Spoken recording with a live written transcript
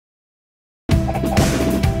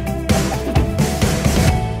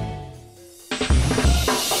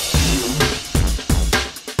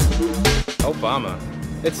Obama.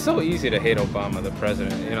 It's so easy to hate Obama, the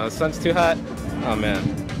president. You know, the sun's too hot. Oh man,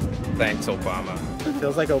 thanks Obama. It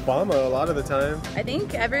feels like Obama a lot of the time. I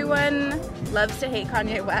think everyone loves to hate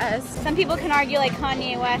Kanye West. Some people can argue like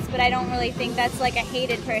Kanye West, but I don't really think that's like a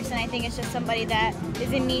hated person. I think it's just somebody that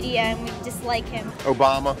is in media and we dislike him.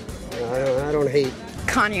 Obama. I don't hate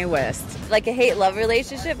Kanye West. Like a hate-love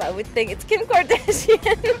relationship, I would think it's Kim Kardashian.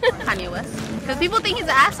 Kanye West. Because people think he's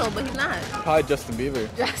an asshole, but he's not. Probably Justin Bieber.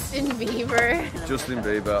 Justin Bieber. Justin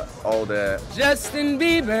Bieber, all day. Justin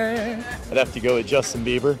Bieber. I'd have to go with Justin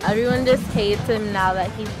Bieber. Everyone just hates him now that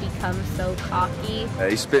he's become so cocky.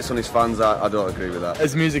 He spits on his fans, I don't agree with that.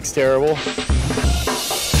 His music's terrible.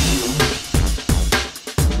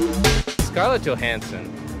 Scarlett Johansson.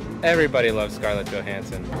 Everybody loves Scarlett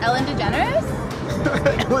Johansson. Ellen DeGeneres?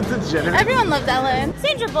 Ellen DeGeneres? Everyone loves Ellen.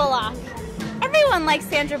 Sandra Bullock. Everyone likes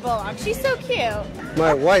Sandra Bullock. She's so cute.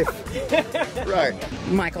 my wife. Right.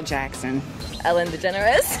 Michael Jackson. Ellen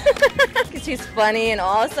DeGeneres. Because she's funny and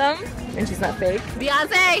awesome, and she's not fake.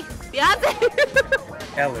 Beyonce.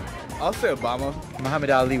 Beyonce. Ellen. I'll say Obama. Muhammad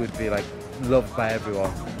Ali would be like loved by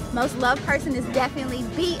everyone. Most loved person is definitely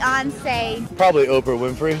Beyonce. Probably Oprah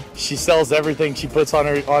Winfrey. She sells everything she puts on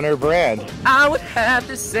her brand. I would have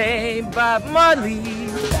to say Bob Marley.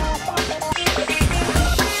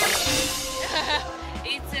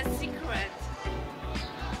 It's a secret.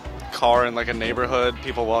 Car in like a neighborhood,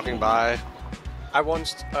 people walking by. I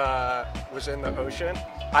once was in the ocean.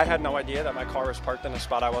 I had no idea that my car was parked in a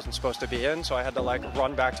spot I wasn't supposed to be in, so I had to like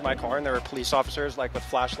run back to my car, and there were police officers like with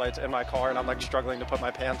flashlights in my car, and I'm like struggling to put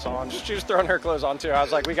my pants on. She was throwing her clothes on too. I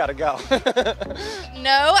was like, we gotta go.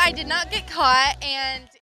 No, I did not get caught, and